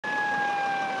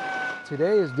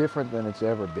Today is different than it's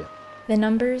ever been. The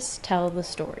numbers tell the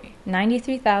story.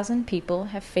 93,000 people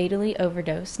have fatally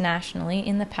overdosed nationally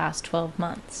in the past 12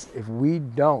 months. If we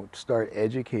don't start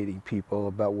educating people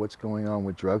about what's going on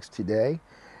with drugs today,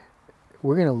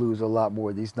 we're going to lose a lot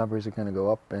more. These numbers are going to go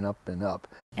up and up and up.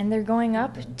 And they're going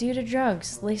up due to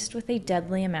drugs laced with a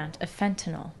deadly amount of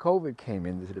fentanyl. COVID came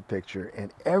into the picture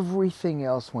and everything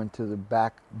else went to the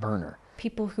back burner.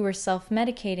 People who were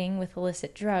self-medicating with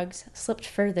illicit drugs slipped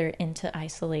further into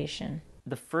isolation.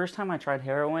 The first time I tried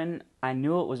heroin, I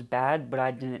knew it was bad, but I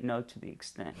didn't know to the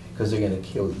extent. Because they're going to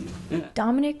kill you.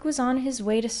 Dominic was on his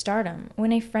way to stardom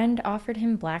when a friend offered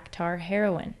him black tar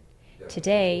heroin.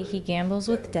 Today, he gambles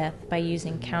with death by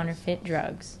using counterfeit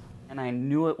drugs. And I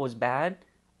knew it was bad,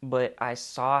 but I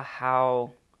saw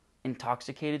how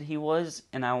intoxicated he was,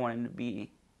 and I wanted to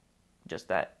be just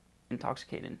that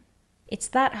intoxicated. It's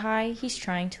that high he's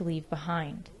trying to leave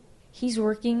behind. He's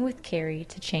working with Carrie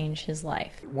to change his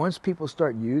life. Once people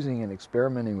start using and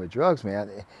experimenting with drugs, man,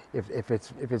 if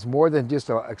it's more than just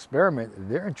an experiment,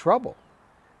 they're in trouble.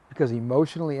 Because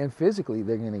emotionally and physically,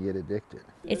 they're going to get addicted.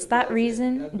 It's that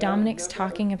reason Dominic's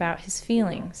talking about his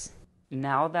feelings.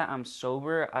 Now that I'm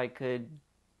sober, I could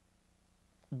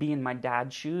be in my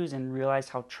dad's shoes and realize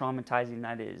how traumatizing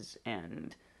that is,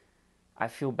 and I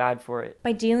feel bad for it.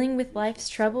 By dealing with life's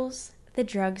troubles, the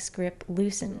drug's grip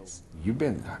loosens. You've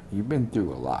been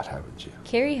through a lot, haven't you?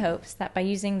 Carrie hopes that by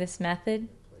using this method,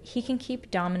 he can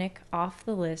keep Dominic off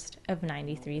the list of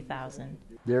 93,000.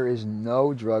 There is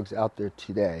no drugs out there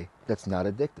today that's not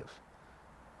addictive.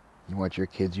 You want your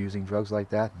kids using drugs like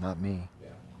that? Not me.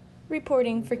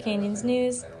 Reporting for Canyons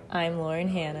News, I'm Lauren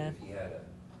Hanna.